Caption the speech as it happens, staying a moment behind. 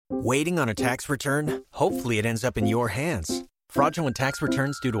Waiting on a tax return? Hopefully it ends up in your hands. Fraudulent tax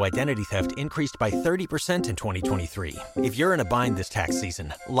returns due to identity theft increased by 30% in 2023. If you're in a bind this tax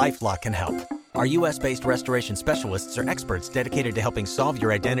season, LifeLock can help. Our U.S.-based restoration specialists are experts dedicated to helping solve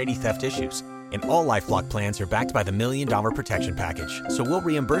your identity theft issues. And all LifeLock plans are backed by the $1 Million Protection Package. So we'll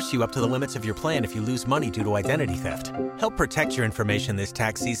reimburse you up to the limits of your plan if you lose money due to identity theft. Help protect your information this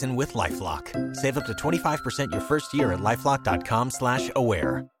tax season with LifeLock. Save up to 25% your first year at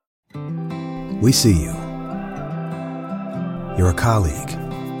LifeLock.com/aware. We see you. You're a colleague.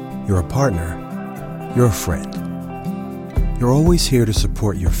 You're a partner. You're a friend. You're always here to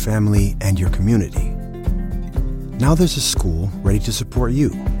support your family and your community. Now there's a school ready to support you.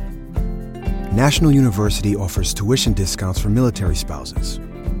 National University offers tuition discounts for military spouses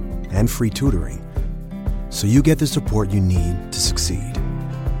and free tutoring, so you get the support you need to succeed.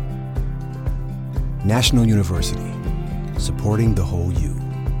 National University, supporting the whole you.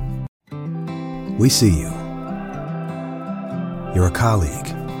 We see you. You're a colleague.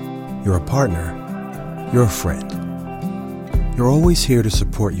 You're a partner. You're a friend. You're always here to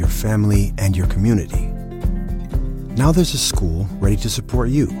support your family and your community. Now there's a school ready to support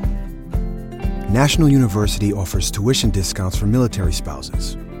you. National University offers tuition discounts for military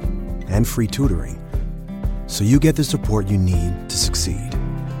spouses and free tutoring, so you get the support you need to succeed.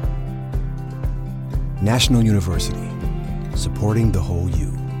 National University, supporting the whole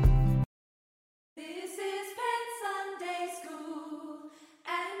you. This is Penn Sunday School,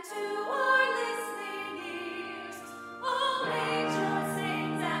 and to our listening ears, all angels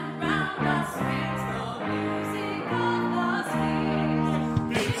sings and round us rings the music of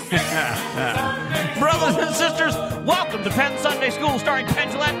the spheres. Brothers and sisters, welcome to Penn Sunday School, starring Penn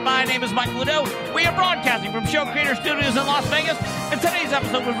Jillette. My name is Mike Liddell. We are broadcasting from Show Creator Studios in Las Vegas, and today's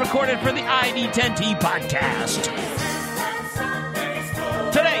episode was recorded for the ID10T podcast.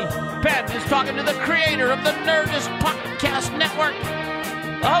 Today, Penn is talking to the creator of the Nerdist Podcast Network,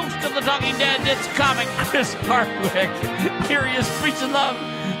 the host of The Talking Dead, It's Comic, Chris Hardwick. Here he is, preaching love,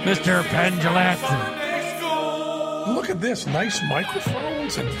 Mr. Penn Jillette. Look at this, nice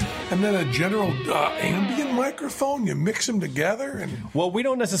microphones and then a general ambient microphone. You mix them together. And well, we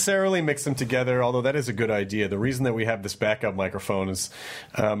don't necessarily mix them together, although that is a good idea. The reason that we have this backup microphone is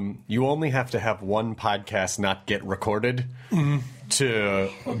you only have to have one podcast not get recorded to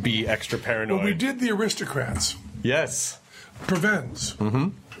be extra paranoid. Well, we did the Aristocrats. Yes. Prevens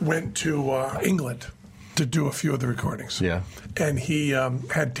went to England to do a few of the recordings. Yeah. And he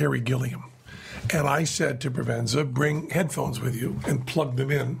had Terry Gilliam. And I said to Provenza, bring headphones with you and plug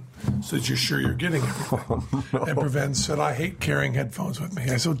them in so that you're sure you're getting everything. Oh, no. And Provenza said, I hate carrying headphones with me.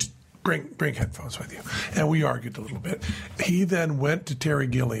 I said, just bring headphones with you. And we argued a little bit. He then went to Terry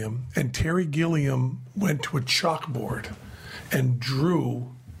Gilliam, and Terry Gilliam went to a chalkboard and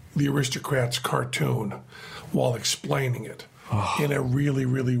drew the Aristocrats cartoon while explaining it in a really,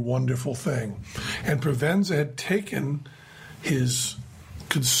 really wonderful thing. And Provenza had taken his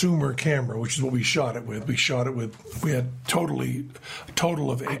consumer camera, which is what we shot it with. We had a total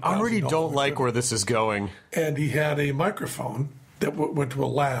of $8,000. I already don't like where this is going. And he had a microphone that went to a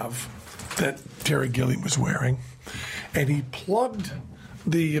lav that Terry Gilliam was wearing. And he plugged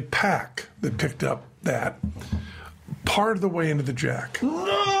the pack that picked up that part of the way into the jack.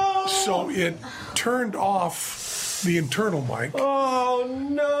 No! So it turned off the internal mic. Oh,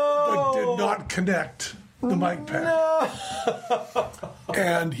 no! But did not connect the mic pack. No!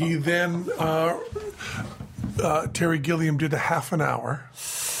 And he then, Terry Gilliam did a half an hour,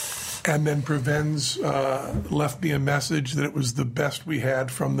 and then Prevens left me a message that it was the best we had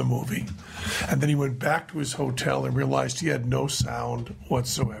from the movie. And then he went back to his hotel and realized he had no sound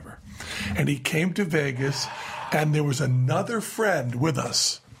whatsoever. And he came to Vegas, and there was another friend with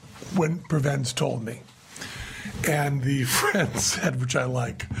us when Prevens told me. And the friend said, which I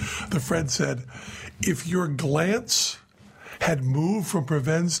like, the friend said, if your glance had moved from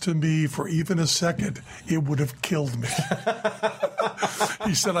Prevens to me for even a second, it would have killed me.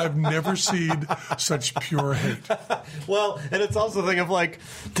 He said, I've never seen such pure hate. Well, and it's also a thing of like,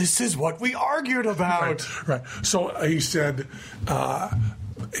 this is what we argued about. Right. So he said,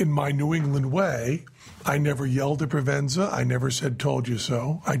 in my New England way, I never yelled at Provenza. I never said, told you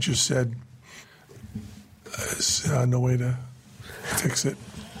so. I just said, no way to fix it.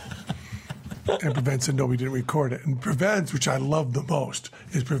 And Prevens said, no, we didn't record it. And Prevens, which I love the most,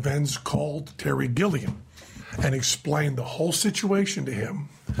 is Prevens called Terry Gilliam and explained the whole situation to him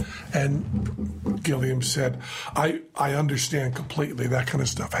And Gilliam said, I understand completely. That kind of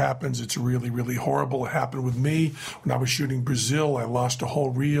stuff happens. It's really, really horrible. It happened with me when I was shooting Brazil. I lost a whole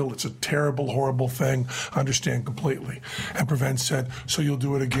reel. It's a terrible, horrible thing. I understand completely. And Prevent said, so you'll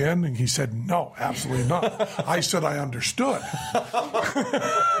do it again? And he said, no, absolutely not. I said I understood.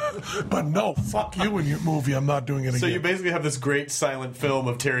 But no, fuck you and your movie. I'm not doing it again. So you basically have this great silent film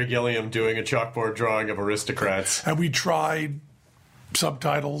of Terry Gilliam doing a chalkboard drawing of aristocrats. And we tried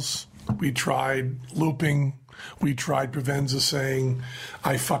subtitles. We tried looping. We tried Provenza saying,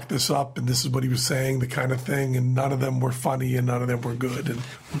 I fucked this up, and this is what he was saying, the kind of thing, and none of them were funny and none of them were good. And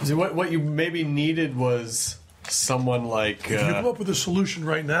so what you maybe needed was someone like... if you come up with a solution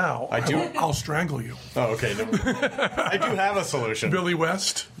right now, I'll strangle you. Oh, okay. No. I do have a solution. Billy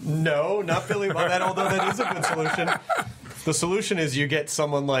West? No, not Billy West, although that is a good solution. The solution is you get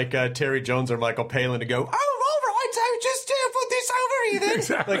someone like Terry Jones or Michael Palin to go, I just put this over here then.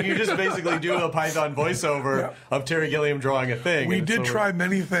 Exactly. Like you just basically do a Python voiceover of Terry Gilliam drawing a thing. We did try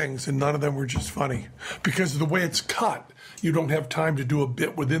many things, and none of them were just funny. Because of the way it's cut, you don't have time to do a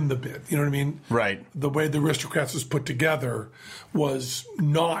bit within the bit. You know what I mean? Right. The way the Aristocrats was put together was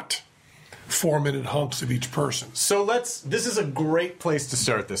not 4-minute hunks of each person. So this is a great place to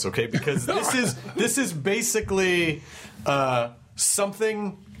start this, okay? Because this is basically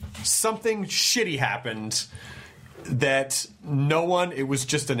something shitty happened that no one, it was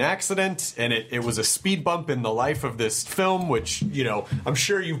just an accident, and it was a speed bump in the life of this film, which, you know, I'm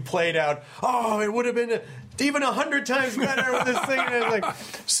sure you've played out, it would have been even 100 times better with this thing. And like,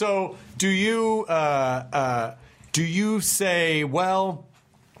 so do you say, well,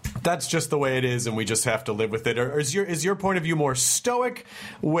 that's just the way it is, and we just have to live with it? Or is your point of view more stoic,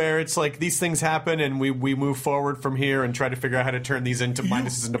 where it's like these things happen and we move forward from here and try to figure out how to turn these into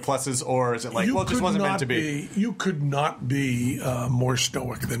minuses into pluses? Or is it like, well, it just wasn't meant to be? You could not be more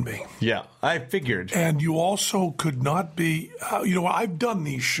stoic than me. Yeah, I figured. And you also could not be, I've done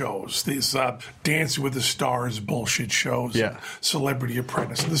these shows, these Dancing with the Stars bullshit shows, Celebrity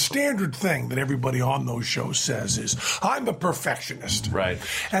Apprentice. And the standard thing that everybody on those shows says is, I'm a perfectionist. Right.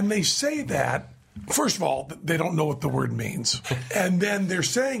 And they say that, first of all, they don't know what the word means. And then they're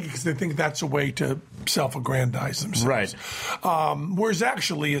saying it because they think that's a way to self-aggrandize themselves. Right. Whereas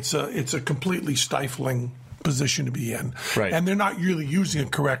actually it's a completely stifling position to be in. Right. And they're not really using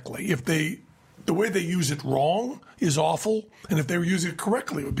it correctly. The way they use it wrong is awful, and if they were using it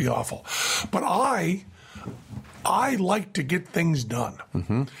correctly, it would be awful. But I like to get things done,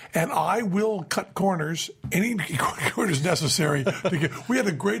 and I will cut corners, any corners necessary. We had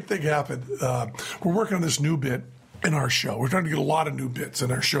a great thing happen. We're working on this new bit in our show. We're trying to get a lot of new bits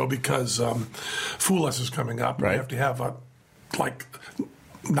in our show because Fool Us is coming up. Right. We have to have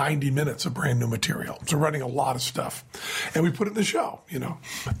 90 minutes of brand new material. So we're running a lot of stuff. And we put it in the show,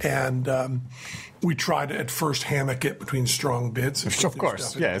 And we try to at first hammock it between strong bits. Of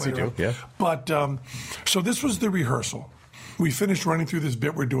course. Yeah, as you do. Yeah. But so this was the rehearsal. We finished running through this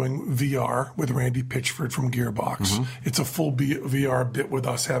bit. We're doing VR with Randy Pitchford from Gearbox. It's a full VR bit with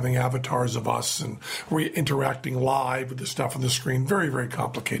us having avatars of us, and we're interacting live with the stuff on the screen. Very, very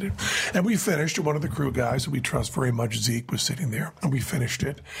complicated. And we finished. One of the crew guys that we trust very much, Zeke, was sitting there, and we finished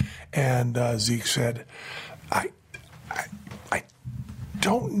it. And Zeke said, I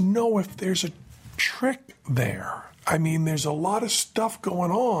don't know if there's a trick there. I mean, there's a lot of stuff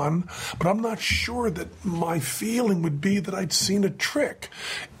going on, but I'm not sure that my feeling would be that I'd seen a trick.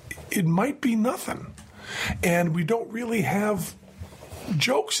 It might be nothing. And we don't really have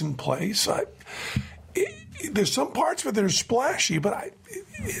jokes in place. There's some parts where they're splashy, but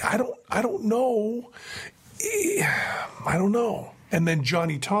I don't know. I don't know. And then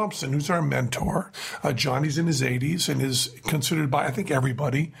Johnny Thompson, who's our mentor. Johnny's in his 80s and is considered by, I think,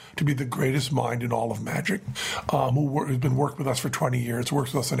 everybody to be the greatest mind in all of magic, who's been working with us for 20 years,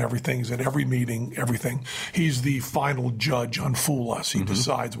 works with us on everything. He's at every meeting, everything. He's the final judge on Fool Us. He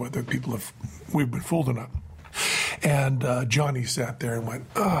decides whether we've been fooled or not. And Johnny sat there and went,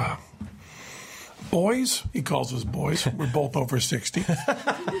 boys, he calls us boys. We're both over 60.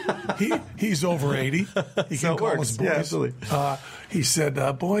 He's over 80. He can call us boys. Yeah, absolutely. He said,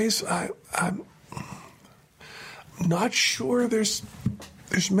 boys, I'm not sure there's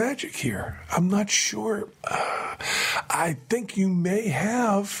magic here. I'm not sure. I think you may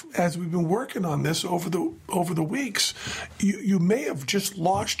have, as we've been working on this over the weeks, you may have just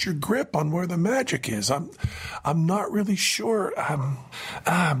lost your grip on where the magic is. I'm not really sure. I'm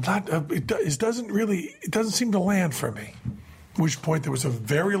not. It doesn't seem to land for me. At which point there was a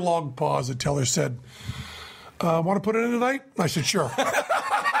very long pause until Teller said, "Want to put it in tonight?" I said, "Sure."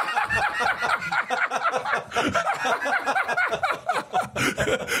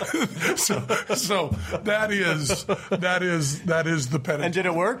 so that is the penalty. And did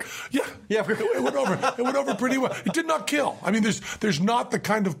it work? Yeah. It went over. It went over pretty well. It did not kill. I mean, there's not the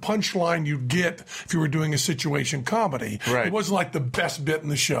kind of punchline you'd get if you were doing a situation comedy. Right. It wasn't like the best bit in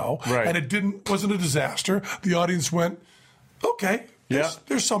the show. Right. And it wasn't a disaster. The audience went, okay.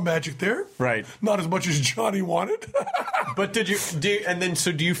 There's some magic there. Right. Not as much as Johnny wanted. But do you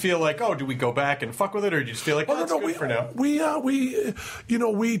feel like, do we go back and fuck with it, or do you just feel like, that's good for now? We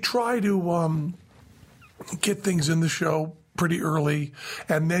try to get things in the show pretty early,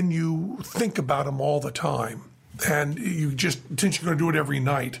 and then you think about them all the time. And you just, since you're going to do it every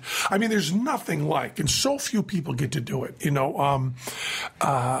night. I mean, there's nothing like, and so few people get to do it.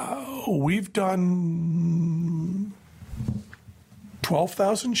 We've done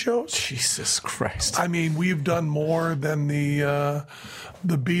 12,000 shows. Jesus Christ! I mean, we've done more than the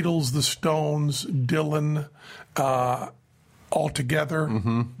Beatles, the Stones, Dylan, all together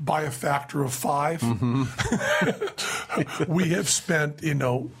by a factor of 5. We have spent,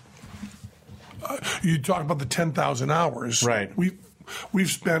 you talk about the 10,000 hours. Right. We've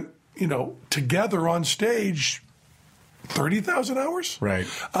spent, together on stage 30,000 hours. Right.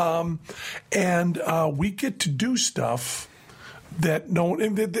 And we get to do stuff that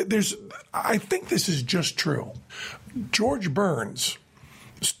I think this is just true. George Burns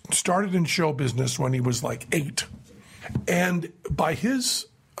started in show business when he was like 8. And by his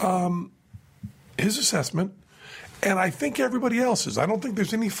assessment, and I think everybody else's, I don't think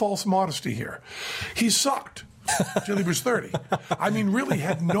there's any false modesty here, he sucked till he was 30. I mean, really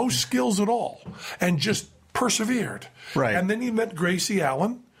had no skills at all and just persevered. Right. And then he met Gracie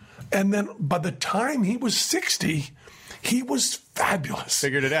Allen. And then by the time he was 60, he was fabulous.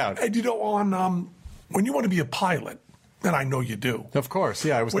 Figured it out. And when you want to be a pilot, and I know you do. Of course,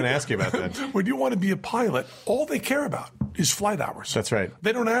 yeah. I was going to ask you about that. When you want to be a pilot, all they care about is flight hours. That's right.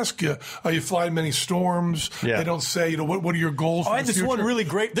 They don't ask you, are you flying many storms? Yeah. They don't say, what are your goals for I the had this future? one really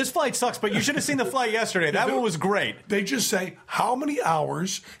great. This flight sucks, but you should have seen the flight yesterday. That one was great. They just say, how many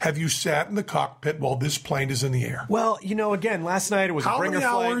hours have you sat in the cockpit while this plane is in the air? Well, again, last night it was a bringer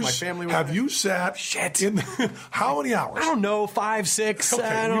flight. My family was have you sat in how many hours? I don't know, 5, 6. Okay,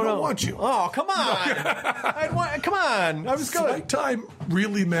 I don't know. Want you. Oh, come on. Come on. I was good. Flight time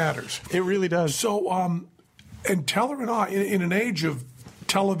really matters. It really does. So, and Teller and I, in an age of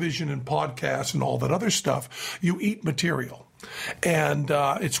television and podcasts and all that other stuff, you eat material. And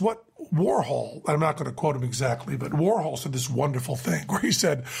it's what Warhol, I'm not going to quote him exactly, but Warhol said this wonderful thing where he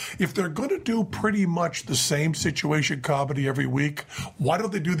said, if they're going to do pretty much the same situation comedy every week, why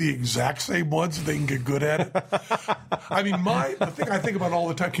don't they do the exact same ones so they can get good at it? I mean, the thing I think about all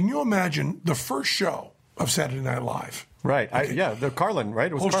the time, can you imagine the first show of Saturday Night Live? Right. Okay. The Carlin,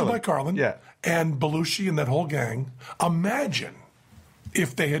 right? It was hosted by Carlin. Yeah. And Belushi and that whole gang. Imagine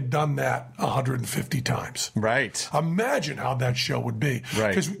if they had done that 150 times. Right. Imagine how that show would be. Right.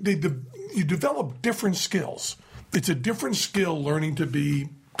 Because you develop different skills. It's a different skill learning to be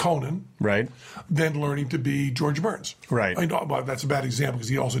Conan, right, than learning to be George Burns. Right. I know, well, that's a bad example because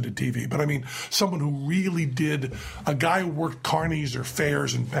he also did TV. But I mean, someone who really did, a guy who worked carnies or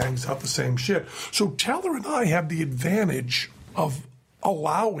fairs and bangs out the same shit. So Teller and I have the advantage of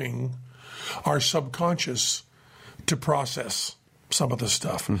allowing our subconscious to process some of the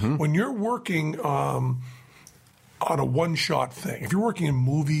stuff. Mm-hmm. When you're working on a one-shot thing, if you're working in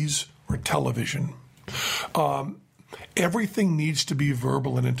movies or television, everything needs to be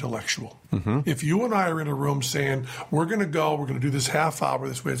verbal and intellectual. Mm-hmm. If you and I are in a room saying, we're going to do this half hour,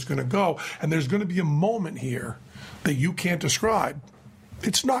 this way it's going to go, and there's going to be a moment here that you can't describe,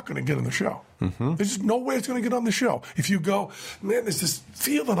 it's not going to get on the show. Mm-hmm. There's just no way it's going to get on the show. If you go, man, there's this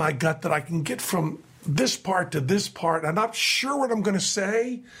feeling I got that I can get from this part to this part. I'm not sure what I'm going to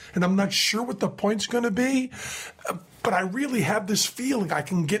say, and I'm not sure what the point's going to be, but I really have this feeling I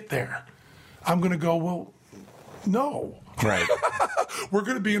can get there. I'm going to go, well, no. Right. We're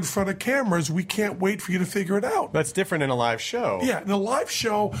going to be in front of cameras. We can't wait for you to figure it out. That's different in a live show. Yeah, in a live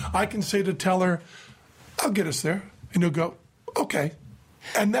show, I can say to Teller, I'll get us there. And he'll go, okay.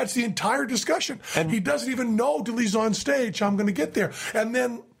 And that's the entire discussion. And he doesn't even know till he's on stage, I'm going to get there. And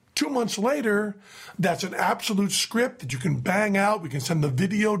then 2 months later, that's an absolute script that you can bang out. We can send the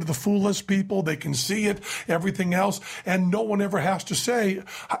video to the Fool-less people. They can see it, everything else. And no one ever has to say,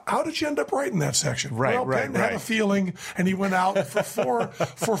 how did you end up writing that section? Right, well, right, Ben right. had a feeling, and he went out for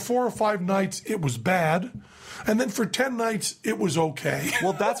 4 or 5 nights. It was bad. And then for 10 nights, it was okay.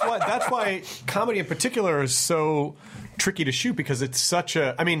 Well, that's why comedy in particular is so tricky to shoot, because it's such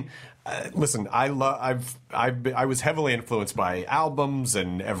a. I mean, listen, I was heavily influenced by albums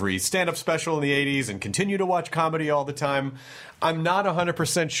and every stand-up special in the '80s, and continue to watch comedy all the time. I'm not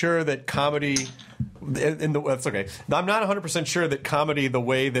 100% sure that comedy. That's okay. I'm not 100% sure that comedy, the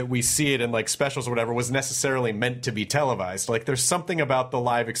way that we see it in like specials or whatever, was necessarily meant to be televised. Like, there's something about the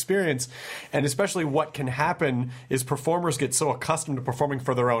live experience, and especially what can happen is performers get so accustomed to performing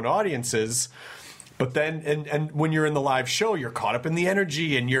for their own audiences. But then, and when you're in the live show, you're caught up in the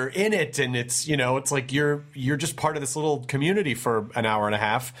energy and you're in it, and it's, you know, it's like you're just part of this little community for an hour and a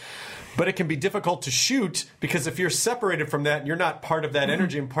half. But it can be difficult to shoot, because if you're separated from that and you're not part of that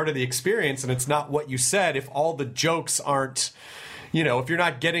energy and part of the experience, and it's not what you said, if all the jokes aren't, you know, if you're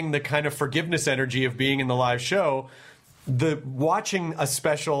not getting the kind of forgiveness energy of being in the live show, the watching a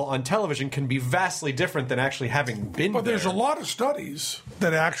special on television can be vastly different than actually having been But there's there. a lot of studies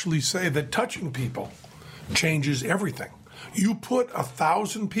that actually say that touching people changes everything. You put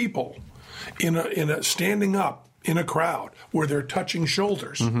 1,000 people in a standing up in a crowd where they're touching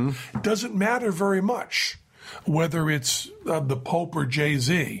shoulders. It doesn't matter very much whether it's the Pope or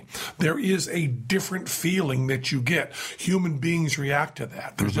Jay-Z. There is a different feeling that you get. Human beings react to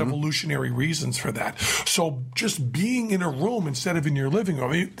that. There's evolutionary reasons for that. So just being in a room instead of in your living room,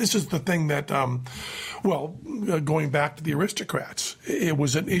 I mean, this is the thing that, going back to the Aristocrats, it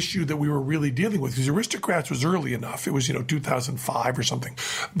was an issue that we were really dealing with, because Aristocrats was early enough, it was, 2005 or something,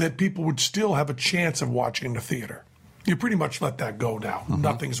 that people would still have a chance of watching in the theater. You pretty much let that go now.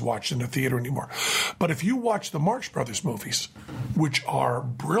 Nothing's watched in the theater anymore. But if you watch the Marx Brothers movies, which are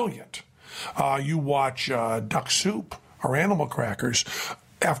brilliant, you watch Duck Soup or Animal Crackers,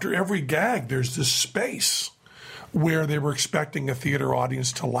 after every gag, there's this space where they were expecting a theater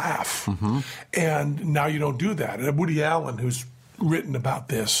audience to laugh. And now you don't do that. And Woody Allen, who's written about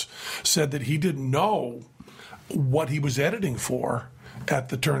this, said that he didn't know what he was editing for at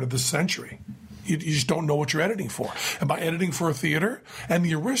the turn of the century. You just don't know what you're editing for. And by editing for a theater and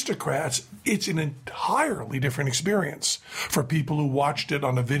the Aristocrats, it's an entirely different experience for people who watched it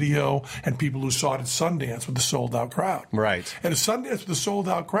on a video and people who saw it at Sundance with the sold-out crowd. Right. And at Sundance with the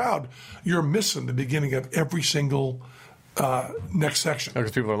sold-out crowd, you're missing the beginning of every single next section.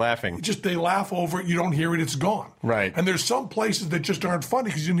 Because people are laughing. Just they laugh over it, you don't hear it, it's gone. Right. And there's some places that just aren't funny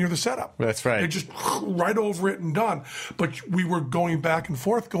because you didn't hear the setup. That's right. They're just right over it and done. But we were going back and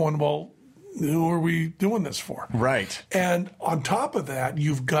forth going, well, who are we doing this for? Right. And on top of that,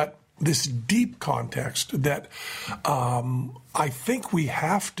 you've got this deep context that I think we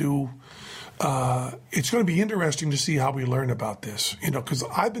have to. It's going to be interesting to see how we learn about this, because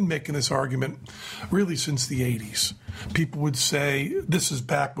I've been making this argument really since the 80s. People would say this is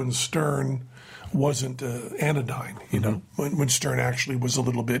back when Stern wasn't anodyne, when Stern actually was a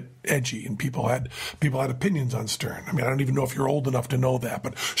little bit edgy and people had opinions on Stern. I mean, I don't even know if you're old enough to know that,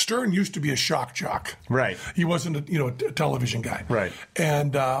 but Stern used to be a shock jock. Right. He wasn't a television guy. Right.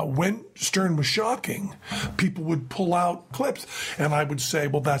 And when Stern was shocking, people would pull out clips, and I would say,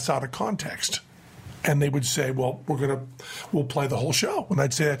 well, that's out of context. And they would say, well, we'll play the whole show. And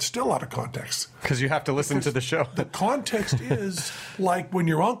I'd say that's still out of context. Because you have to listen to the show. The context is like when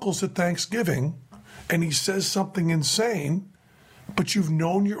your uncle's at Thanksgiving and he says something insane, but you've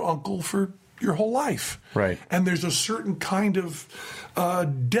known your uncle for your whole life. Right. And there's a certain kind of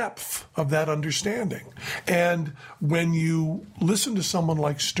depth of that understanding. And when you listen to someone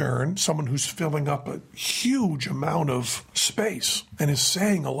like Stern, someone who's filling up a huge amount of space and is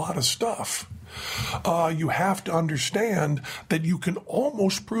saying a lot of stuff, you have to understand that you can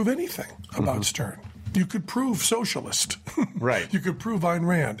almost prove anything about Stern. You could prove socialist. Right. You could prove Ayn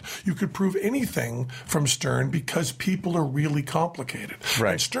Rand. You could prove anything from Stern because people are really complicated.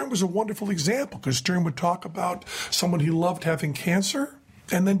 Right. And Stern was a wonderful example because Stern would talk about someone he loved having cancer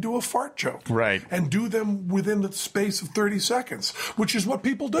and then do a fart joke. Right. And do them within the space of 30 seconds, which is what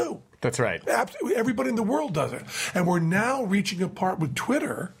people do. That's right. Everybody in the world does it. And we're now reaching a part with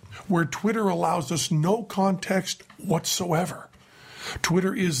Twitter where Twitter allows us no context whatsoever.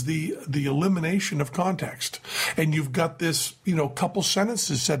 Twitter is the elimination of context. And you've got this, couple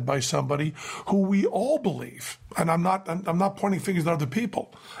sentences said by somebody who we all believe. And I'm not pointing fingers at other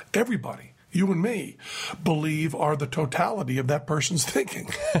people. Everybody, you and me, believe are the totality of that person's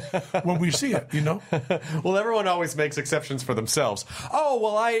thinking when we see it, Well, everyone always makes exceptions for themselves. Oh,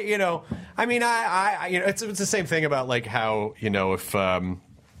 well, it's the same thing about like how, if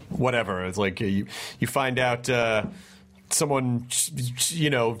whatever, it's like you find out someone,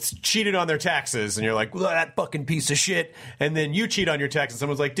 cheated on their taxes, and you're like, well, that fucking piece of shit. And then you cheat on your taxes.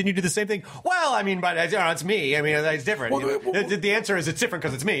 Someone's like, didn't you do the same thing? Well, I mean, but it's me. I mean, it's different. The answer is it's different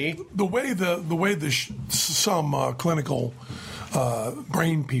because it's me. The way some clinical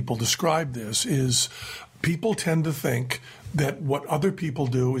brain people describe this is people tend to think that what other people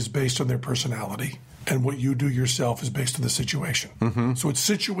do is based on their personality, and what you do yourself is based on the situation. Mm-hmm. So it's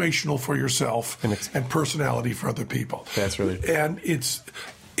situational for yourself and personality for other people. That's really, and it's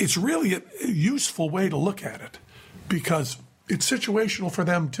really a useful way to look at it, because it's situational for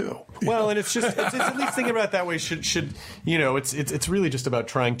them too. Well, and it's at least thinking about it that way should it's really just about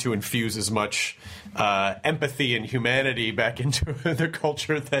trying to infuse as much empathy and humanity back into the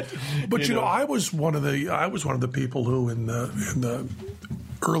culture that. But I was one of the people who in the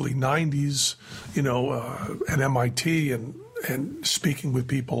early '90s, at MIT and speaking with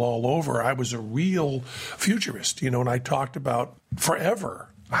people all over, I was a real futurist, and I talked about forever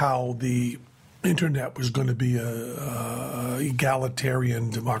how the internet was going to be a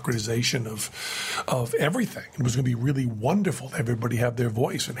egalitarian democratization of everything. It was going to be really wonderful to everybody have their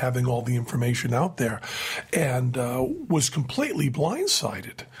voice and having all the information out there, and was completely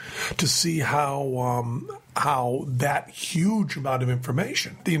blindsided to see how that huge amount of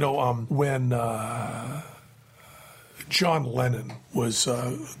information, when John Lennon was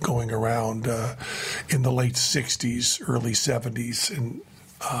going around in the late 60s, early 70s, and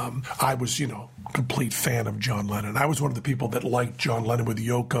I was, complete fan of John Lennon. I was one of the people that liked John Lennon with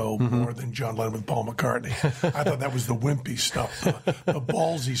Yoko more than John Lennon with Paul McCartney. I thought that was the wimpy stuff. The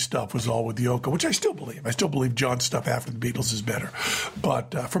ballsy stuff was all with Yoko, which I still believe. I still believe John's stuff after the Beatles is better,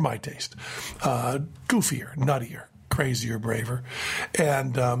 but for my taste. Goofier, nuttier, crazier, braver.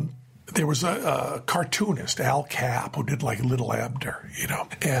 And there was a cartoonist, Al Capp, who did like Little Abner,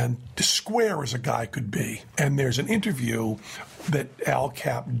 and as square as a guy could be. And there's an interview that Al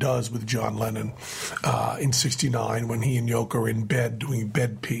Capp does with John Lennon in '69 when he and Yoko are in bed doing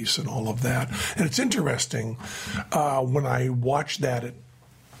bed peace and all of that. And it's interesting when I watched that at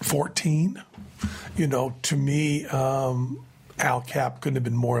 14, to me, Al Capp couldn't have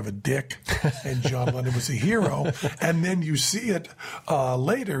been more of a dick, and John Lennon was a hero. And then you see it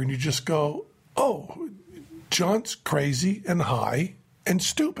later, and you just go, oh, John's crazy and high and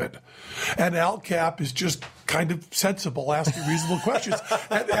stupid. And Al Capp is just kind of sensible, asking reasonable questions.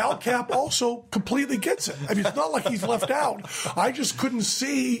 And Al Capp also completely gets it. I mean, it's not like he's left out. I just couldn't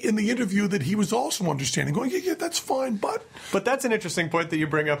see in the interview that he was also understanding, going, yeah, that's fine, but... But that's an interesting point that you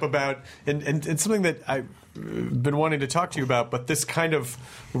bring up about, and something that I've been wanting to talk to you about, but this kind of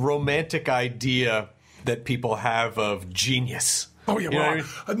romantic idea that people have of genius. Oh, yeah,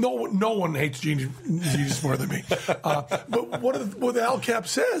 no one hates genius more than me. But what Al Capp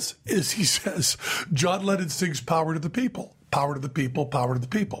says is, he says, John Lennon sings power to the people. Power to the people, power to the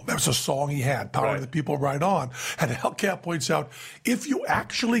people. That was a song he had, power to the people, right on. And Al Capp points out, if you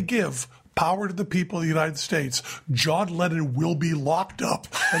actually give power to the people of the United States, John Lennon will be locked up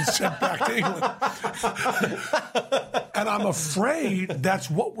and sent back to England. And I'm afraid that's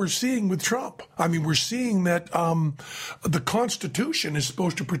what we're seeing with Trump. I mean, we're seeing that the Constitution is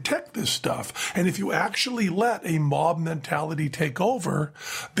supposed to protect this stuff. And if you actually let a mob mentality take over,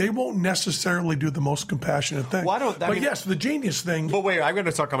 they won't necessarily do the most compassionate thing. Well, yes, the genius thing. But wait, I'm going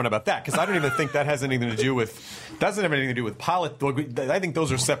to start coming about that, because I don't even think that has anything to do with, doesn't have anything to do with politics. I think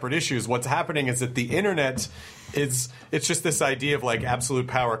those are separate issues. What's happening is that the internet it's just this idea of like absolute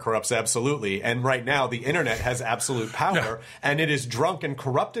power corrupts absolutely, and right now the internet has absolute power, and it is drunk and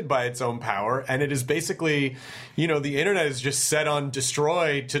corrupted by its own power, and it is basically, the internet is just set on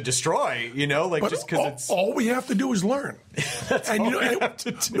destroy, just because it's all we have to do is learn. That's and all we have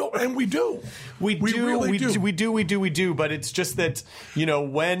to do. No, and we do. We do. But it's just that in our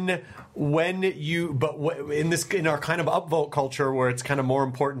kind of upvote culture where it's kind of more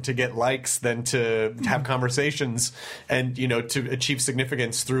important to get likes than to have conversations and to achieve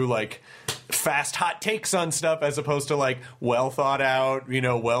significance through like fast hot takes on stuff as opposed to like well thought out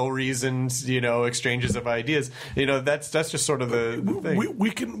well reasoned exchanges of ideas, that's just sort of the thing.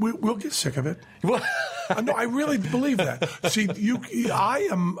 We'll get sick of it. No, I really believe that. See, I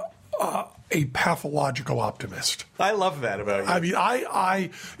am a pathological optimist. I love that about you. I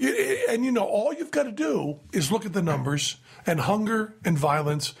mean, all you've got to do is look at the numbers, and hunger and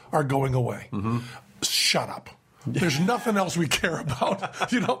violence are going away. Mm-hmm. Shut up. There's nothing else we care about.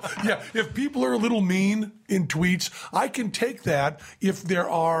 If people are a little mean in tweets, I can take that if there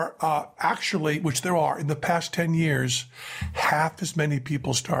are actually, which there are in the past 10 years, half as many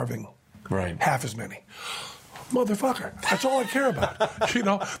people starving. Right. Half as many. motherfucker. That's all I care about.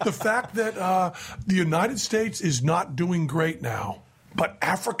 The fact that the United States is not doing great now, but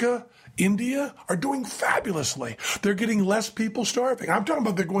Africa, India are doing fabulously. They're getting less people starving. I'm talking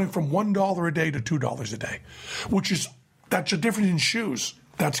about they're going from $1 a day to $2 a day, that's a difference in shoes.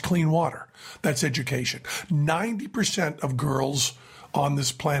 That's clean water. That's education. 90% of girls on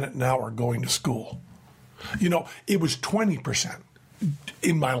this planet now are going to school. It was 20%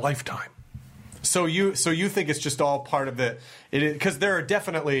 in my lifetime. So you think it's just all part of because there are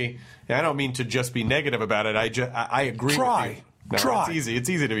definitely, I don't mean to just be negative about it. I agree with you. Try. It's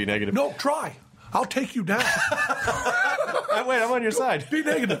easy to be negative. No, try. I'll take you down. Wait, I'm on your side. Be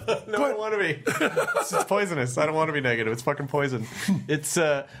negative. No, I don't want to be. It's poisonous. I don't want to be negative. It's fucking poison.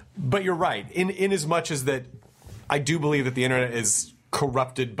 But you're right. In as much as that, I do believe that the internet is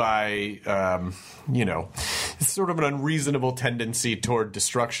corrupted by, sort of an unreasonable tendency toward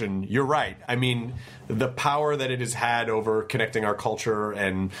destruction. You're right. I mean, the power that it has had over connecting our culture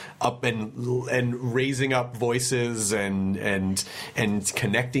and raising up voices and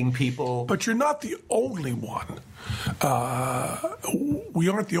connecting people. But you're not the only one. We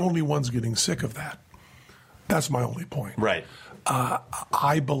aren't the only ones getting sick of that. That's my only point. Right.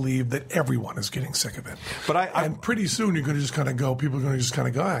 I believe that everyone is getting sick of it. And pretty soon you're going to just kind of go, people are going to just kind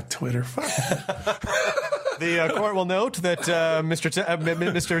of go, Twitter, fuck. The court will note that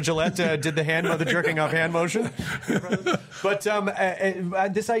Mr. Gillette did the jerking off hand motion. But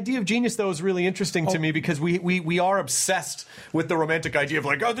this idea of genius, though, is really interesting to me because we are obsessed with the romantic idea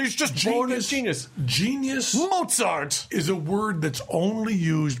of there's just genius. Genius Mozart is a word that's only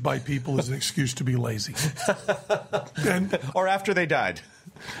used by people as an excuse to be lazy. Or after they died.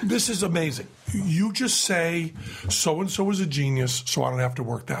 This is amazing. You just say, so-and-so is a genius, so I don't have to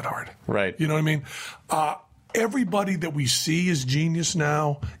work that hard. Right. You know what I mean? Everybody that we see as genius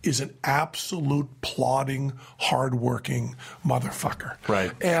now is an absolute plodding, hardworking motherfucker.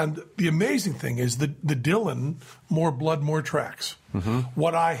 Right. And the amazing thing is the Dylan, more blood, more tracks. Mm-hmm.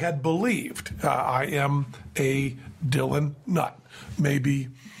 What I had believed, I am a Dylan nut. Maybe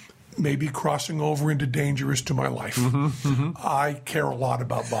crossing over into dangerous to my life. Mm-hmm, mm-hmm. I care a lot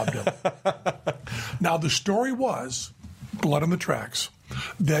about Bob Dylan. Now, the story was, blood on the tracks,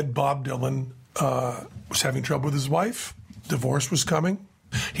 that Bob Dylan was having trouble with his wife. Divorce was coming.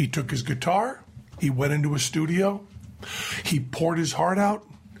 He took his guitar. He went into a studio. He poured his heart out.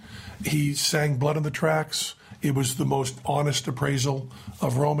 He sang Blood on the Tracks. It was the most honest appraisal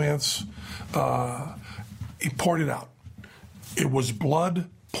of romance. He poured it out. It was blood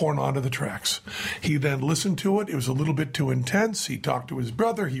pouring onto the tracks. He then listened to it. It was a little bit too intense. He talked to his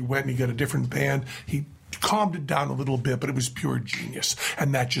brother. He went and he got a different band. He calmed it down a little bit, but it was pure genius.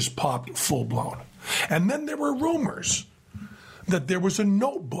 And that just popped full blown. And then there were rumors that there was a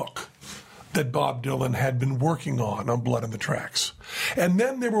notebook that Bob Dylan had been working on Blood on the Tracks. And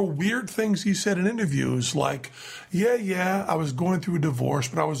then there were weird things he said in interviews like, yeah, I was going through a divorce,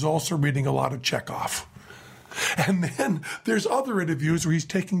 but I was also reading a lot of Chekhov. And then there's other interviews where he's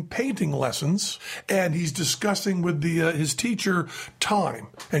taking painting lessons and he's discussing with his teacher time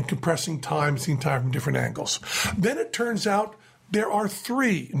and compressing time, seeing time from different angles. Then it turns out there are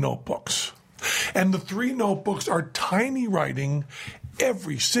 3 notebooks. And the 3 notebooks are tiny writing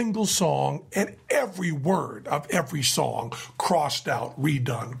every single song and every word of every song crossed out,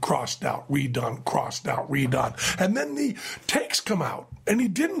 redone, crossed out, redone, crossed out, redone. And then the takes come out and he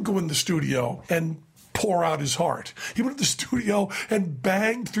didn't go in the studio and pour out his heart. He went to the studio and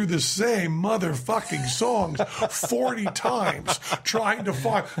banged through the same motherfucking songs 40 times, trying to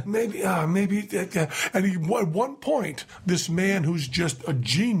find maybe. And he, at one point, this man who's just a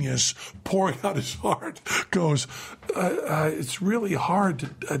genius pouring out his heart goes, "It's really hard.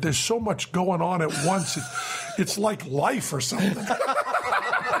 There's so much going on at once. It's like life or something."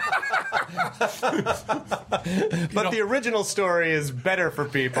 But the original story is better for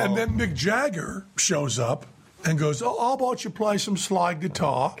people. And then Mick Jagger shows up and goes, "Oh, how about you play some slide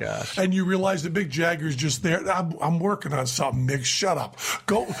guitar?" Gosh. And you realize that Mick Jagger's just there. I'm working on something, Mick. Shut up.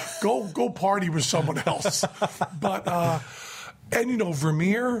 Go party with someone else. But and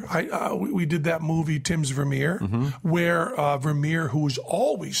Vermeer, we did that movie, Tim's Vermeer, where Vermeer, who is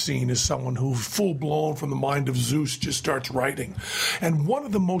always seen as someone who full blown from the mind of Zeus just starts writing. And one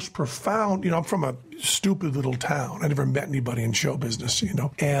of the most profound, I'm from a stupid little town. I never met anybody in show business,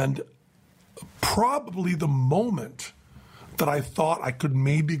 and probably the moment that I thought I could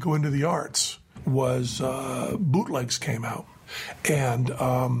maybe go into the arts was Bootlegs came out. And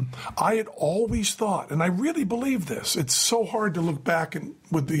I had always thought, and I really believe this, it's so hard to look back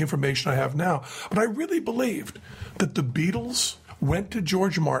with the information I have now, but I really believed that the Beatles went to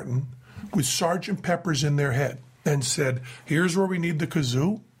George Martin with Sgt. Pepper's in their head and said, here's where we need the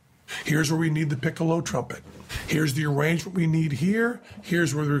kazoo. Here's where we need the piccolo trumpet. Here's the arrangement we need here.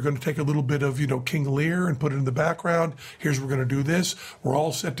 Here's where we're going to take a little bit of, King Lear and put it in the background. Here's where we're going to do this. We're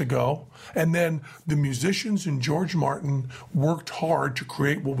all set to go. And then the musicians and George Martin worked hard to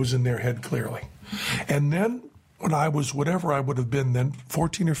create what was in their head clearly. And then when I was whatever I would have been then,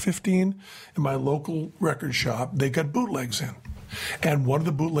 14 or 15, in my local record shop, they got bootlegs in. And one of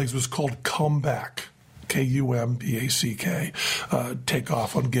the bootlegs was called Come Back. Kumback, take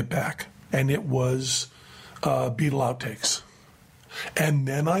off on Get Back. And it was Beatle outtakes. And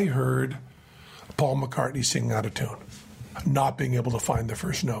then I heard Paul McCartney singing out of tune, not being able to find the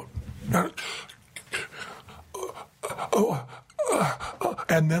first note.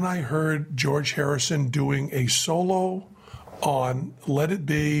 And then I heard George Harrison doing a solo on Let It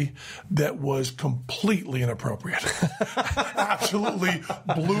Be that was completely inappropriate. Absolutely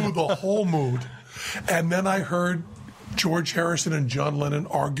blew the whole mood. And then I heard George Harrison and John Lennon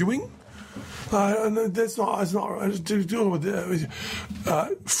arguing. That's not to do with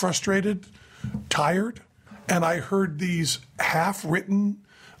frustrated, tired, and I heard these half-written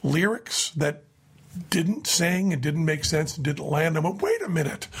lyrics that didn't sing and didn't make sense and didn't land. I went, wait a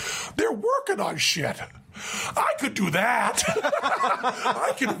minute, they're working on shit. I could do that.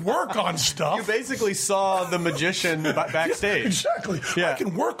 I can work on stuff. You basically saw the magician backstage. Yeah, exactly. Yeah. I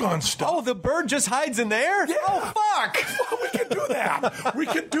can work on stuff. Oh, the bird just hides in there? Yeah. Oh, fuck. We can do that. We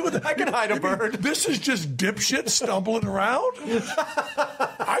can do that. I can hide a bird. This is just dipshit stumbling around.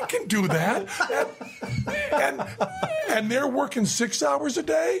 I can do that. And they're working 6 hours a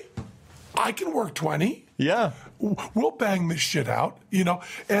day. I can work 20. Yeah. We'll bang this shit out,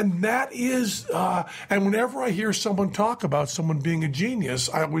 and that is, and whenever I hear someone talk about someone being a genius,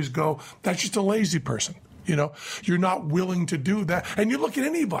 I always go, that's just a lazy person. You're not willing to do that. And you look at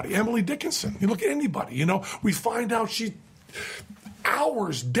anybody, Emily Dickinson, you look at anybody, we find out she,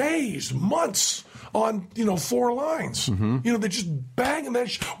 hours, days, months on, 4 lines. Mm-hmm. They're just banging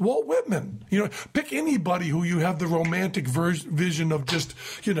that Walt Whitman, pick anybody who you have the romantic vision of just,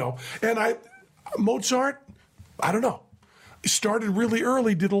 and Mozart, I don't know. He started really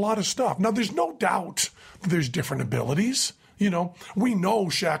early, did a lot of stuff. Now, there's no doubt there's different abilities. We know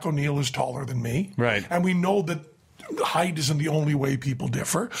Shaq O'Neal is taller than me. Right. And we know that height isn't the only way people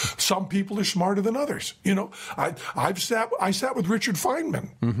differ. Some people are smarter than others. I sat with Richard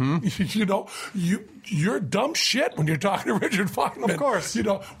Feynman. Mm-hmm. You're dumb shit when you're talking to Richard Feynman. Of course.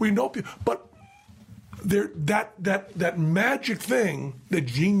 We know people. But that magic thing that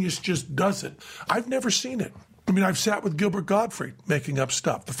genius just does it. I've never seen it. I've sat with Gilbert Gottfried making up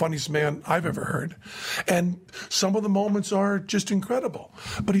stuff, the funniest man I've ever heard. And some of the moments are just incredible.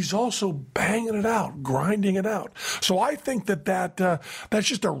 But he's also banging it out, grinding it out. So I think that's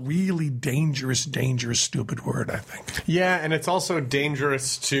just a really dangerous, stupid word, I think. Yeah, and it's also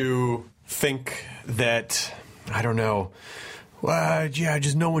dangerous to think that, I don't know,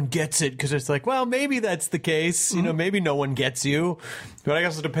 just no one gets it, because it's like, well, maybe that's the case. Mm-hmm. Maybe no one gets you. But I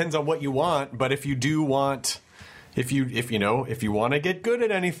guess it depends on what you want. But if you do want... If you want to get good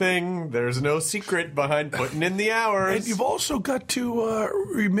at anything, there's no secret behind putting in the hours. And you've also got to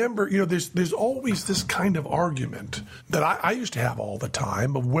remember, there's always this kind of argument that I used to have all the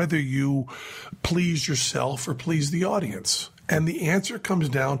time of whether you please yourself or please the audience. And the answer comes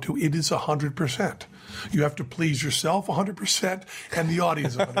down to it is 100%. You have to please yourself 100% and the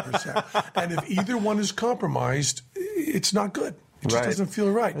audience 100%. And if either one is compromised, it's not good. It just doesn't feel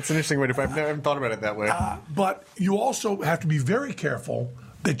right. That's an interesting way to. I haven't thought about it that way. But you also have to be very careful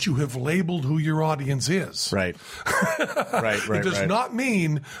that you have labeled who your audience is. Right. Right. It does not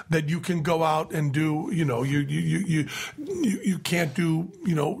mean that you can go out and do. You can't do.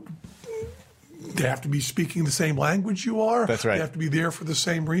 They have to be speaking the same language you are. That's right. They have to be there for the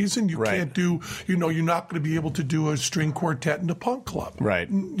same reason. You can't do, you're not going to be able to do a string quartet in a punk club. Right.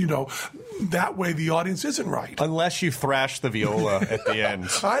 That way the audience isn't right. Unless you thrash the viola at the end.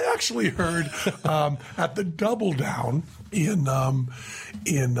 I actually heard at the Double Down in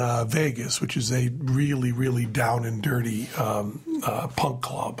Vegas, which is a really, really down and dirty punk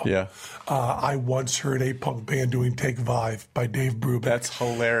club. Yeah. I once heard a punk band doing Take 5 by Dave Brubeck. That's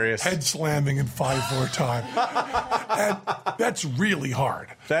hilarious. Head slamming in 5/4 time. And that's really hard.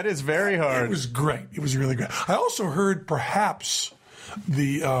 That is very hard. It was great. It was really great. I also heard perhaps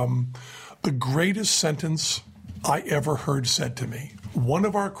the greatest sentence I ever heard said to me. One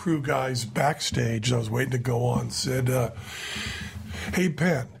of our crew guys backstage, I was waiting to go on, said, hey,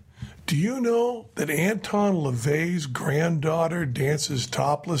 Penn, do you know that Anton LaVey's granddaughter dances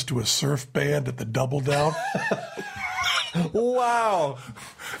topless to a surf band at the Double Down? Wow.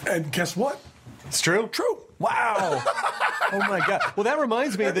 And guess what? It's true? True. Wow. Oh, my God. Well, that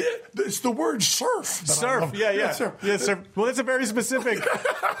reminds me that... It's the word surf. that I Surf, love. yeah. Surf. Yeah, surf. Well, that's a very specific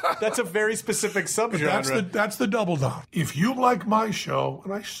subgenre. That's the double down. If you like my show,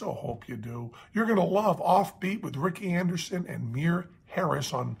 and I so hope you do, you're going to love Offbeat with Ricky Anderson and Mir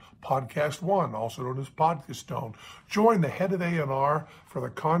Harris on Podcast One, also known as Podcastone. Join the head of A&R for the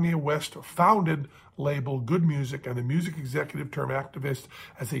Kanye West founded label Good Music and the music executive turned activist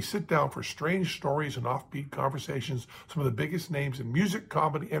as they sit down for strange stories and offbeat conversations, some of the biggest names in music,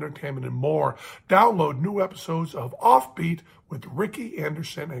 comedy, entertainment, and more. Download new episodes of Offbeat with Ricky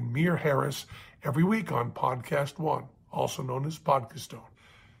Anderson and Mir Harris every week on Podcast One, also known as Podcastone.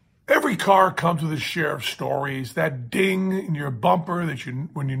 Every car comes with a share of stories. That ding in your bumper that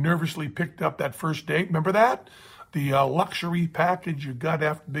when you nervously picked up that first date, remember that? The luxury package you got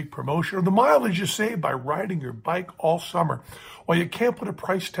after the big promotion, or the mileage you saved by riding your bike all summer. Well, you can't put a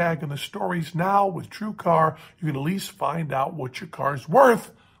price tag on the stories now. With TrueCar, you can at least find out what your car's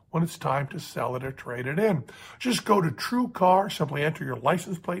worth when it's time to sell it or trade it in. Just go to TrueCar, simply enter your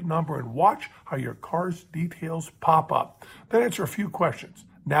license plate number, and watch how your car's details pop up. Then answer a few questions.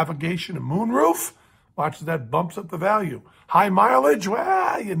 Navigation and moonroof? Watch as that bumps up the value. High mileage?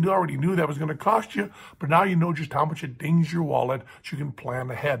 Well, you already knew that was going to cost you, but now you know just how much it dings your wallet so you can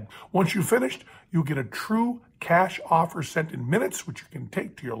plan ahead. Once you've finished, you'll get a true cash offer sent in minutes, which you can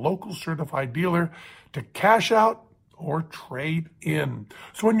take to your local certified dealer to cash out or trade in.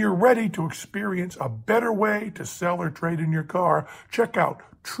 So when you're ready to experience a better way to sell or trade in your car, check out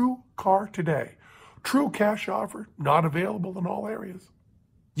TrueCar today. True cash offer, not available in all areas.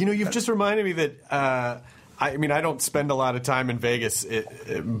 You know, you've just reminded me that, I don't spend a lot of time in Vegas,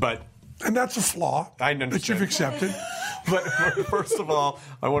 but... And that's a flaw I understand. that you've accepted. But first of all,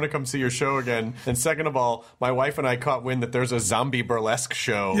 I want to come see your show again. And second of all, my wife and I caught wind that there's a zombie burlesque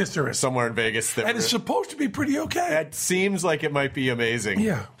show somewhere in Vegas. And it's supposed to be pretty okay. It seems like it might be amazing.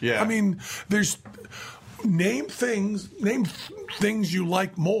 Yeah. I mean, there's... Name things you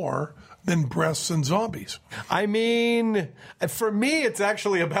like more than breasts and zombies. I mean, for me, it's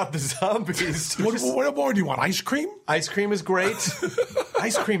actually about the zombies. What more do you want? Ice cream? Ice cream is great.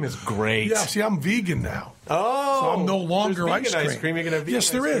 Ice cream is great. Yeah, see, I'm vegan now. Oh. So I'm no longer there's vegan ice cream. You can have vegan yes,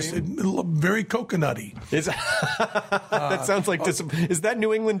 there is. Very coconutty. That sounds like is that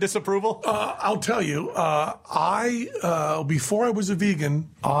New England disapproval? I'll tell you, before I was a vegan,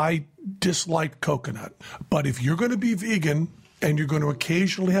 I disliked coconut. But if you're going to be vegan and you're going to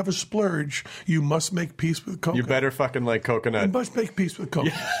occasionally have a splurge, you must make peace with coconut. You better fucking like coconut. You must make peace with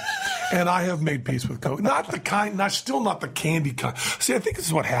coconut. Yeah. And I have made peace with coconut. Still not the candy kind. See, I think this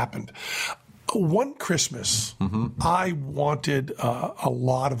is what happened. One Christmas, I wanted a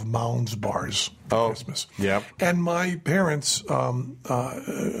lot of Mounds bars for Christmas. Yep. And my parents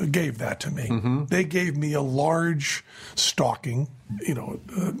gave that to me. They gave me a large stocking,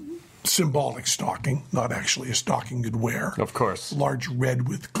 symbolic stocking, not actually a stocking you'd wear. Of course. Large red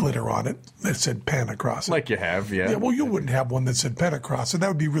with glitter on it that said pen across it. Like you have, yeah. Yeah, well, you wouldn't have one that said pen across it. That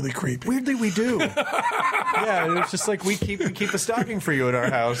would be really creepy. Weirdly, we do. Yeah, it's just like we keep a stocking for you at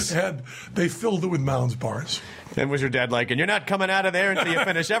our house. And they filled it with Mounds bars. And was your dad like, and you're not coming out of there until you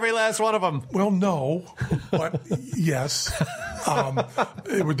finish every last one of them? Well, no, but yes.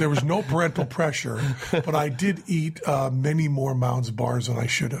 There was no parental pressure, but I did eat many more Mounds bars than I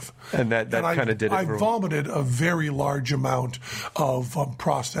should have. And that kind of did it. I vomited a very large amount of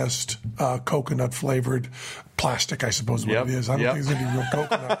processed coconut-flavored plastic, I suppose what it is. I don't think there's any real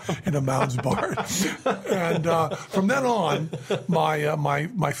coconut in a Mounds bar. And from then on,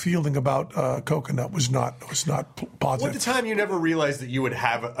 my feeling about coconut was not positive. Well, at the time, you never realized that you would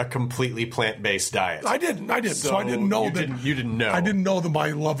have a completely plant-based diet. I didn't. So I didn't know that. You didn't know. I didn't know that my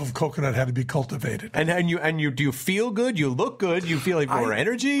love of coconut had to be cultivated. And you do you feel good? You look good? You feel like more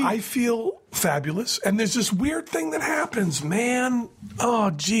energy? I feel fabulous. And there's this weird thing that happens, man. Oh,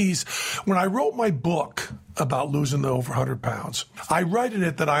 geez. When I wrote my book about losing over 100 pounds, I write in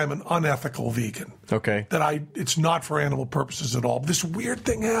it that I am an unethical vegan. Okay. That it's not for animal purposes at all. But this weird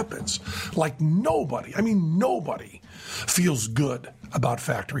thing happens. Like nobody feels good about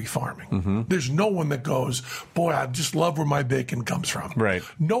factory farming. There's no one that goes, boy, I just love where my bacon comes from. Right.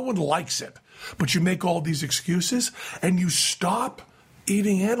 No one likes it. But you make all these excuses and you stop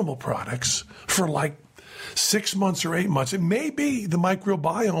eating animal products for like 6 months or 8 months. It may be the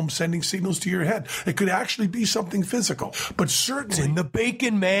microbiome sending signals to your head. It could actually be something physical. But certainly... It's in the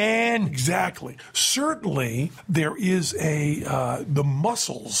bacon, man. Exactly. Certainly, there is the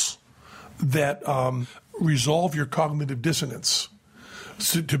muscles that resolve your cognitive dissonance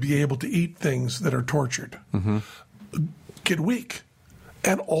to be able to eat things that are tortured. get weak.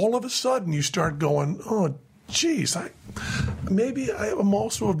 And all of a sudden you start going, oh, geez, maybe I'm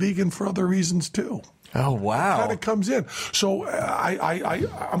also a vegan for other reasons too. Oh, wow. Kind of comes in. So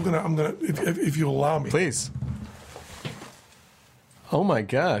I'm gonna if you allow me. Please. Oh my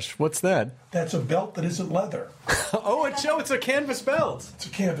gosh, what's that? That's a belt that isn't leather. Oh, it's a canvas belt. It's a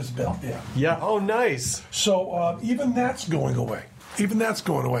canvas belt, yeah. Yeah. Oh, nice. So even that's going away. Even that's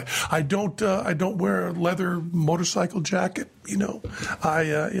going away. I don't wear a leather motorcycle jacket. You know,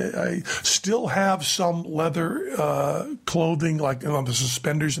 I still have some leather clothing, like the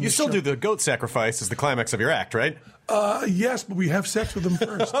suspenders. And You still do the goat sacrifice as the climax of your act, right? Yes, but we have sex with them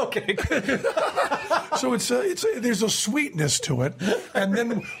first. Okay. So there's a sweetness to it, and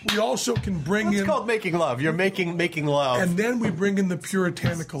then we also can bring in. It's called making love. You're making love. And then we bring in the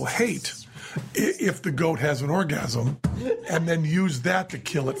puritanical hate if the goat has an orgasm, and then use that to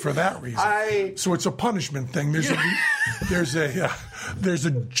kill it for that reason. So it's a punishment thing. There's a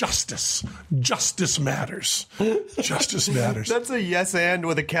justice. Justice matters. Justice matters. That's a yes and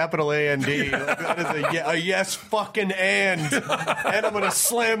with a capital A-N-D. That is a yes fucking and. And I'm going to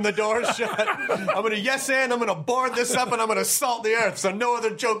slam the door shut. I'm going to yes and I'm going to board this up and I'm going to salt the earth so no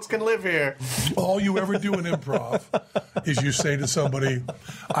other jokes can live here. All you ever do in improv is you say to somebody,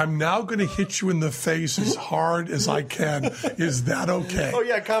 I'm now going to hit you in the face as hard as I can. Is that okay? Oh,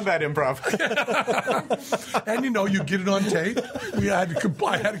 yeah, combat improv. And, you get it on tape.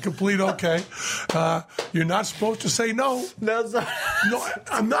 I had a complete okay. You're not supposed to say no. No,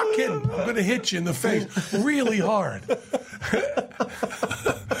 I'm not kidding. I'm going to hit you in the face really hard.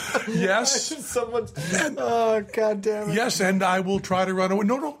 Yes. Oh, God damn it. Yes, and I will try to run away.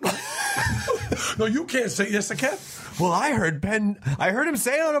 No. No, you can't say yes, I can. Well, I heard him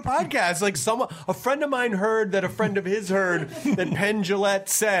say it on a podcast. Like a friend of mine heard that a friend of his heard that Penn Jillette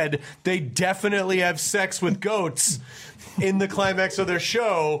said they definitely have sex with goats in the climax of their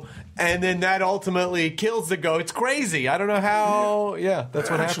show, and then that ultimately kills the goat. It's crazy. I don't know how. Yeah,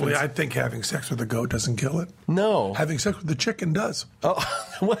 that's what Actually, happens. I think having sex with a goat doesn't kill it. No. Having sex with the chicken does. Oh,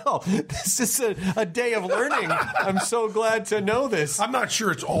 well, this is a day of learning. I'm so glad to know this. I'm not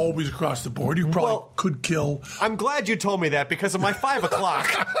sure it's always across the board. You probably could kill. I'm glad you told me that because of my 5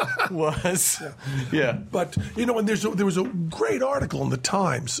 o'clock was. Yeah. But, and there was a great article in the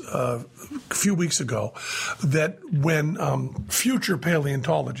Times a few weeks ago that when future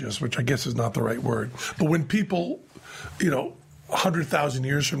paleontologists, which I guess is not the right word, but when people, 100,000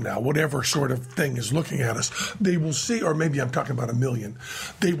 years from now, whatever sort of thing is looking at us, they will see, or maybe I'm talking about 1 million,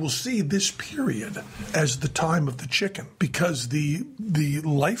 they will see this period as the time of the chicken, because the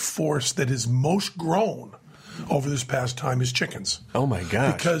life force that is most grown over this past time is chickens. Oh my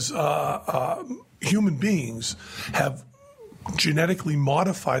gosh. Because human beings have genetically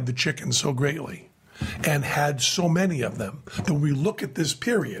modified the chicken so greatly and had so many of them that when we look at this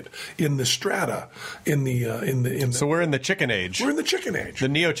period in the strata, so we're in the chicken age. We're in the chicken age. The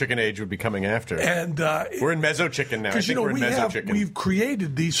neo-chicken age would be coming after. And we're in meso-chicken now. I think we're in meso-chicken. We've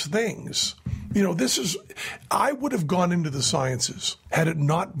created these things. I would have gone into the sciences had it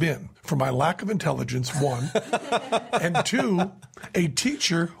not been for my lack of intelligence, 1, and 2, a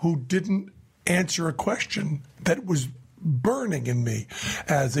teacher who didn't answer a question that was burning in me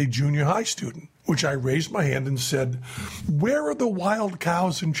as a junior high student, which I raised my hand and said, where are the wild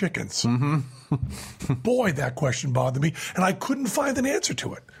cows and chickens? Mm-hmm. Boy, that question bothered me, and I couldn't find an answer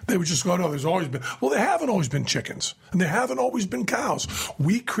to it. They would just go, no, there's always been. Well, there haven't always been chickens, and there haven't always been cows.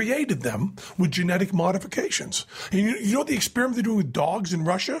 We created them with genetic modifications. And you know the experiment they're doing with dogs in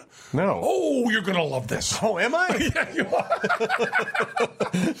Russia? No. Oh, you're going to love this. Oh, am I? Yeah, you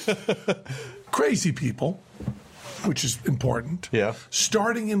are. Crazy people, which is important. Yeah.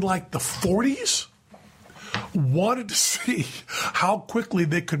 Starting in like the 40s, wanted to see how quickly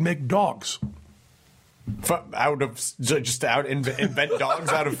they could make dogs. Invent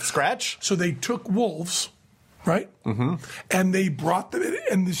dogs out of scratch? So they took wolves, right? Mm-hmm. And they brought them in,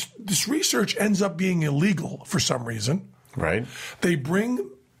 and this research ends up being illegal for some reason. Right. They bring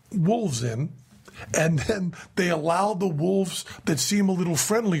wolves in, and then they allow the wolves that seem a little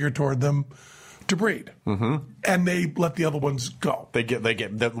friendlier toward them to breed, mm-hmm. and they let the other ones go.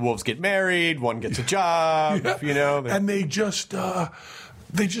 The wolves get married. One gets a job. Yeah. And they just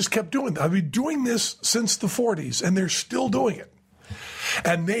kept doing that. I've been doing this since the 40s, and they're still doing it.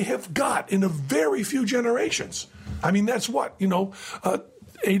 And they have got in a very few generations. I mean, that's what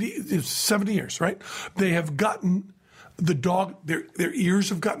 70 years, right? They have gotten the dog. Their ears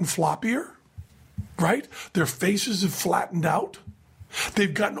have gotten floppier, right? Their faces have flattened out.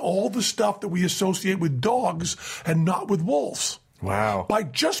 They've gotten all the stuff that we associate with dogs and not with wolves. Wow. By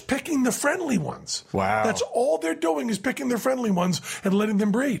just picking the friendly ones. Wow. That's all they're doing is picking the friendly ones and letting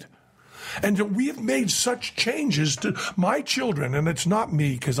them breed. And we have made such changes to my children, and it's not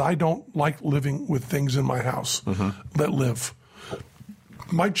me because I don't like living with things in my house that live.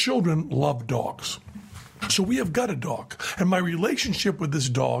 My children love dogs. So we have got a dog. And my relationship with this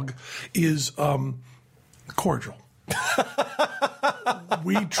dog is cordial.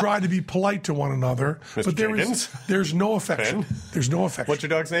 We try to be polite to one another, Mr. but there's no affection. Ben? There's no affection. What's your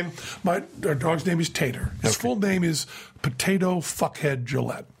dog's name? Our dog's name is Tater. His full name is Potato Fuckhead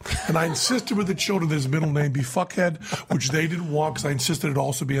Gillette. And I insisted with the children that his middle name be Fuckhead, which they didn't want because I insisted it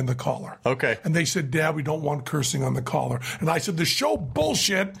also be in the collar. Okay. And they said, Dad, we don't want cursing on the collar. And I said, the show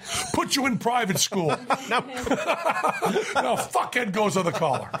bullshit. Put you in private school. No, Fuckhead goes on the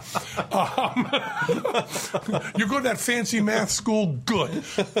collar. You go to that fancy math school, good.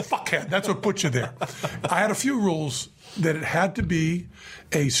 Fuckhead, that's what put you there. I had a few rules that it had to be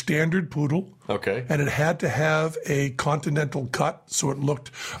a standard poodle. Okay. And it had to have a continental cut, so it looked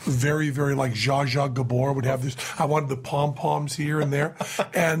very, very like Zsa Zsa Gabor would have this. I wanted the pom-poms here and there.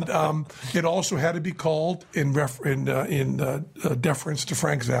 And it also had to be called, in deference to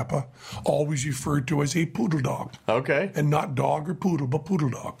Frank Zappa, always referred to as a poodle dog. Okay. And not dog or poodle, but poodle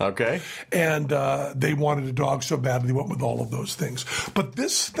dog. Okay. And they wanted a dog so badly, they went with all of those things. But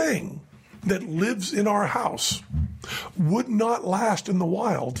this thing that lives in our house would not last in the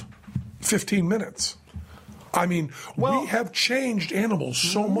wild 15 minutes. I mean, we have changed animals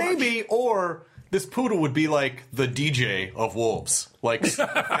so much. Maybe, or this poodle would be like the DJ of wolves. Like,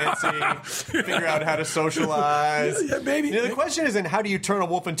 fancy, figure out how to socialize. Yeah, maybe. You know, the question isn't how do you turn a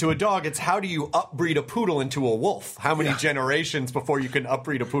wolf into a dog, it's how do you upbreed a poodle into a wolf? How many generations before you can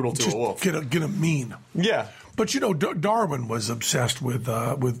upbread a poodle to a wolf? Get a mean. Yeah. But you know, Darwin was obsessed with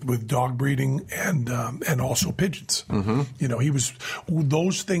dog breeding and also pigeons. Mm-hmm. You know,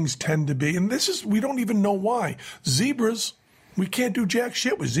 those things tend to be, and we don't even know why. Zebras, we can't do jack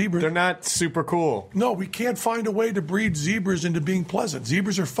shit with zebras. They're not super cool. No, we can't find a way to breed zebras into being pleasant.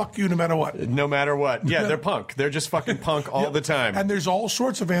 Zebras are fuck you no matter what. No matter what. Yeah, they're punk. They're just fucking punk all the time. And there's all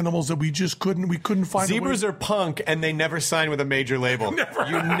sorts of animals that we just couldn't find Zebras a way. are punk and they never sign with a major label.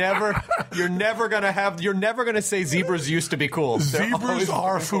 You're never gonna say zebras used to be cool. Zebras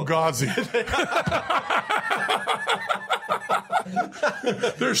are Fugazi.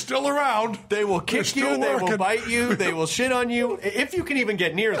 They're still around. They will kick you. They will bite you. They will shit on you. If you can even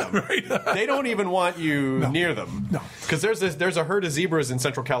get near them. Right. They don't even want you near them. No. Because there's a herd of zebras in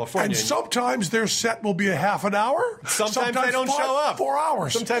Central California. And sometimes their set will be a half an hour. Sometimes they don't show up. 4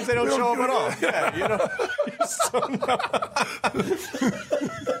 hours. Sometimes they don't show up at all. Yeah, you know.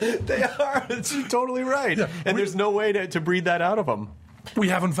 They are. You're totally right. Yeah. And there's no way to breed that out of them. We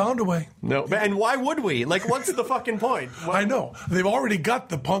haven't found a way. No. And why would we? Like, what's the fucking point? I know. They've already got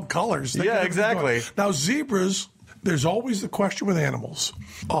the punk colors. Yeah, exactly. Now, zebras, there's always the question with animals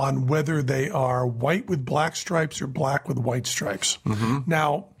on whether they are white with black stripes or black with white stripes. Mm-hmm.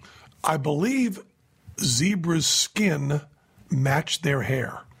 Now, I believe zebras' skin match their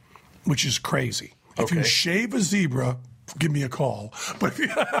hair, which is crazy. If you shave a zebra, give me a call. But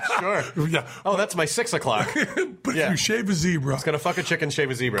sure. Yeah. Oh, that's my 6 o'clock. But if you shave a zebra, it's gonna fuck a chicken,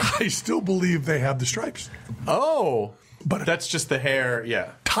 shave a zebra. I still believe they have the stripes. Oh, but that's just the hair.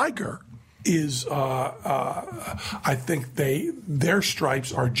 Yeah. Tiger is. I think their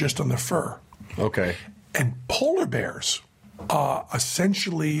stripes are just on the fur. Okay. And polar bears.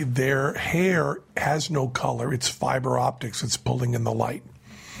 Essentially, their hair has no color. It's fiber optics. It's pulling in the light.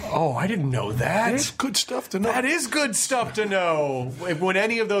 Oh, I didn't know that. That's good stuff to know. That is good stuff to know. When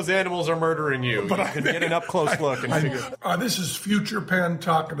any of those animals are murdering you, you can get an up-close look and figure. This is future Penn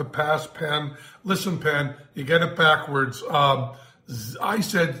talking to past Penn. Listen, Penn, you get it backwards. I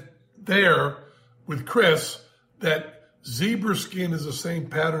said there with Chris that zebra skin is the same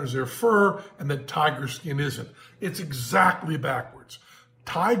pattern as their fur and that tiger skin isn't. It's exactly backwards.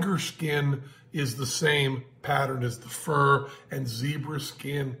 Tiger skin is the same pattern as the fur, and zebra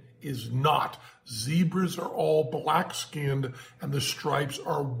skin is not. Zebras are all black skinned, and the stripes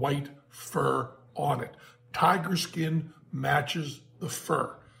are white fur on it. Tiger skin matches the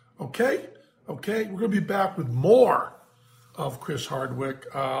fur. Okay? Okay, we're going to be back with more of Chris Hardwick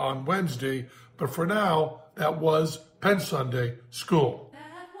on Wednesday, but for now, that was Penn Sunday School.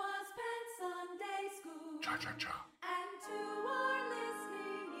 That was Penn Sunday School. Cha-cha-cha. And to our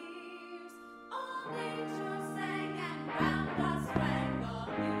listening ears, all nature sang and round us rang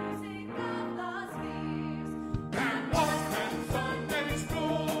the music of the spheres. That was Penn Sunday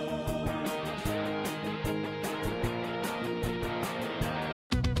School.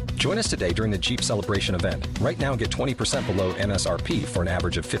 Join us today during the Jeep Celebration event. Right now, get 20% below MSRP for an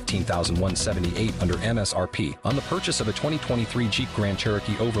average of $15,178 under MSRP on the purchase of a 2023 Jeep Grand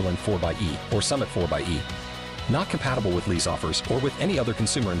Cherokee Overland 4xE or Summit 4xE. Not compatible with lease offers or with any other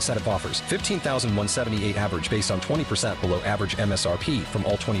consumer incentive offers. $15,178 average based on 20% below average MSRP from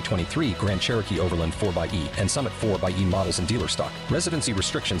all 2023 Grand Cherokee Overland 4xE and Summit 4xE models in dealer stock. Residency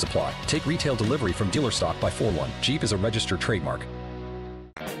restrictions apply. Take retail delivery from dealer stock by 4/1. Jeep is a registered trademark.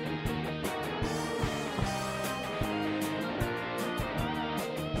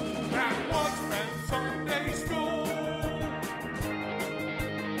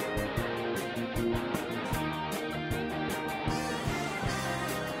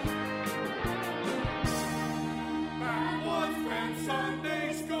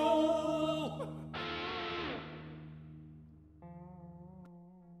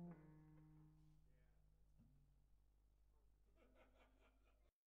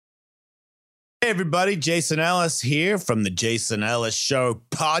 Hey everybody, Jason Ellis here from the Jason Ellis Show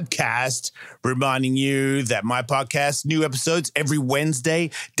podcast, reminding you that my podcast, new episodes every Wednesday,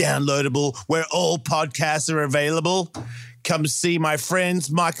 downloadable where all podcasts are available. Come see my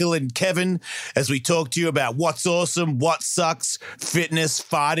friends, Michael and Kevin, as we talk to you about what's awesome, what sucks, fitness,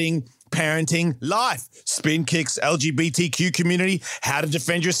 fighting, parenting, life, spin kicks, LGBTQ community, how to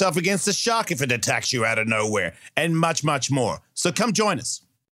defend yourself against a shark if it attacks you out of nowhere, and much, much more. So come join us.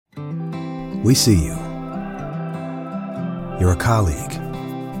 We see you. You're a colleague.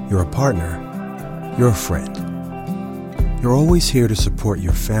 You're a partner. You're a friend. You're always here to support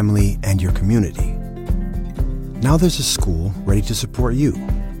your family and your community. Now there's a school ready to support you.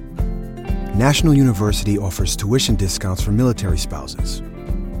 National University offers tuition discounts for military spouses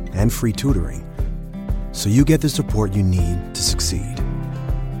and free tutoring, so you get the support you need to succeed.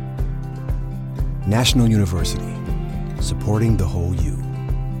 National University, supporting the whole you.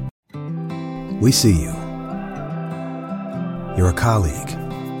 We see you. You're a colleague.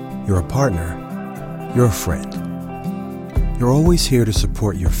 You're a partner. You're a friend. You're always here to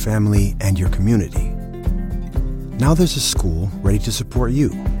support your family and your community. Now there's a school ready to support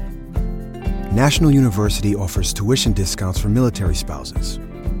you. National University offers tuition discounts for military spouses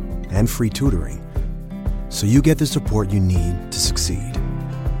and free tutoring, so you get the support you need to succeed.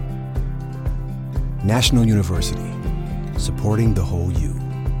 National University, supporting the whole you.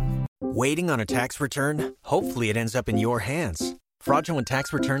 Waiting on a tax return? Hopefully it ends up in your hands. Fraudulent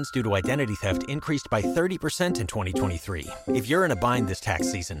tax returns due to identity theft increased by 30% in 2023. If you're in a bind this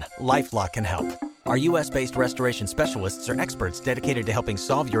tax season, LifeLock can help. Our U.S.-based restoration specialists are experts dedicated to helping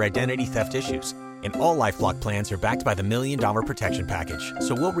solve your identity theft issues. And all LifeLock plans are backed by the $1 Million Protection Package.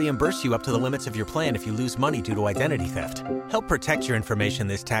 So we'll reimburse you up to the limits of your plan if you lose money due to identity theft. Help protect your information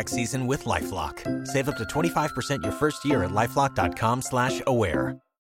this tax season with LifeLock. Save up to 25% your first year at LifeLock.com/aware.